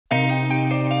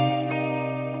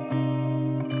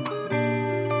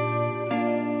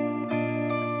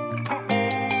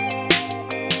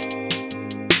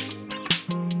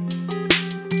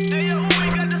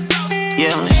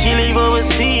leave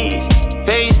overseas,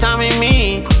 FaceTiming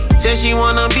me. Said she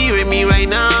wanna be with me right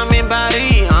now, I'm in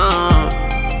Paris,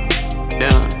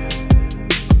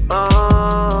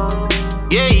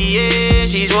 yeah, yeah,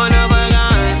 she's one of a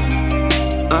kind,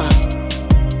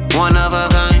 one of a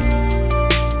kind,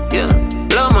 yeah,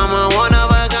 lil' mama, one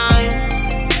of a kind,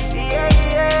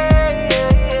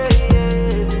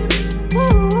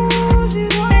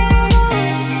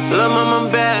 lil' mama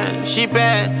bad,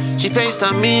 she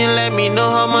FaceTime me and let me know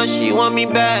how much she want me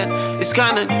bad. It's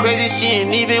kinda crazy, she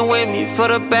ain't even with me for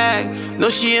the bag. No,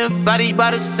 she ain't body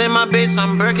by the send my base,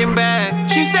 I'm Birkin bag.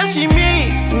 She said she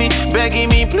miss me, begging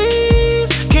me please,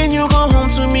 can you go home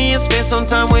to me and spend some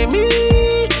time with me?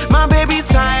 My baby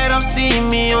tired of seeing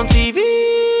me on TV.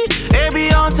 It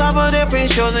be on top of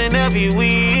different shows and every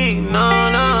week.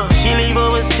 No, she leave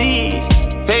overseas,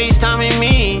 FaceTiming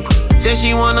me. Said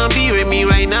she wanna be with me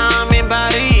right now, I'm in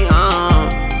Paris,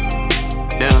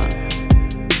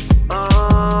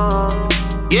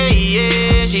 yeah,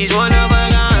 yeah, she's one of a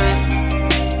kind,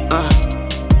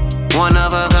 one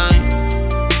of a kind,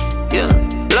 yeah,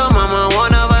 lil' mama,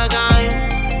 one of a kind,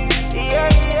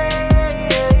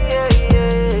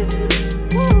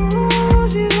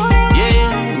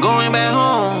 yeah, going back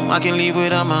home, I can leave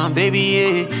without my baby,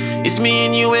 yeah. It's me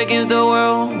and you against the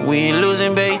world, we ain't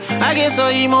losing, babe. I get so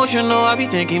emotional, I be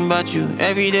thinking about you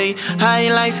every day. High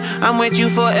life, I'm with you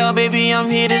for L, baby, I'm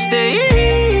here to stay.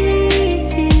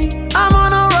 I'm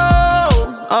on a roll,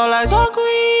 all eyes on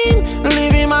green,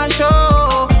 leaving my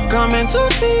show, coming to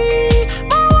see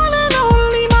my one and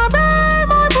only, my babe,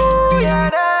 my boo, yeah,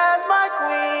 that's my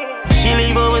queen. She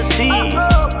leave overseas,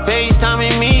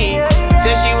 FaceTiming me.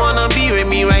 Said she wanna be with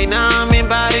me right now, I'm in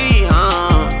Paris,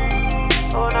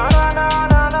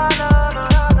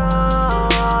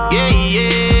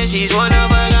 yeah, she's one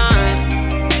of a kind,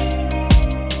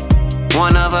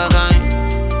 one of a kind,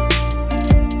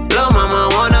 lil' mama,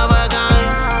 one of a kind,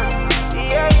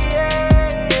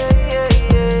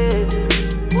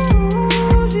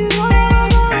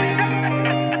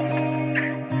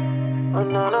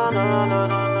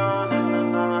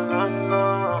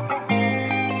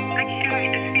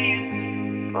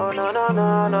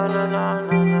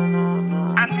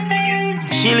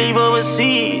 she leave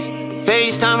overseas,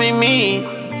 FaceTiming me.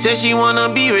 Said she wanna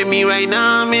be with me right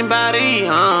now, I'm in Paris,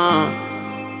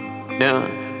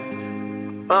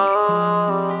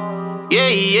 yeah,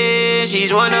 yeah,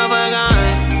 she's one of a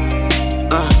kind,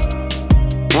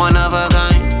 one of a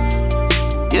kind.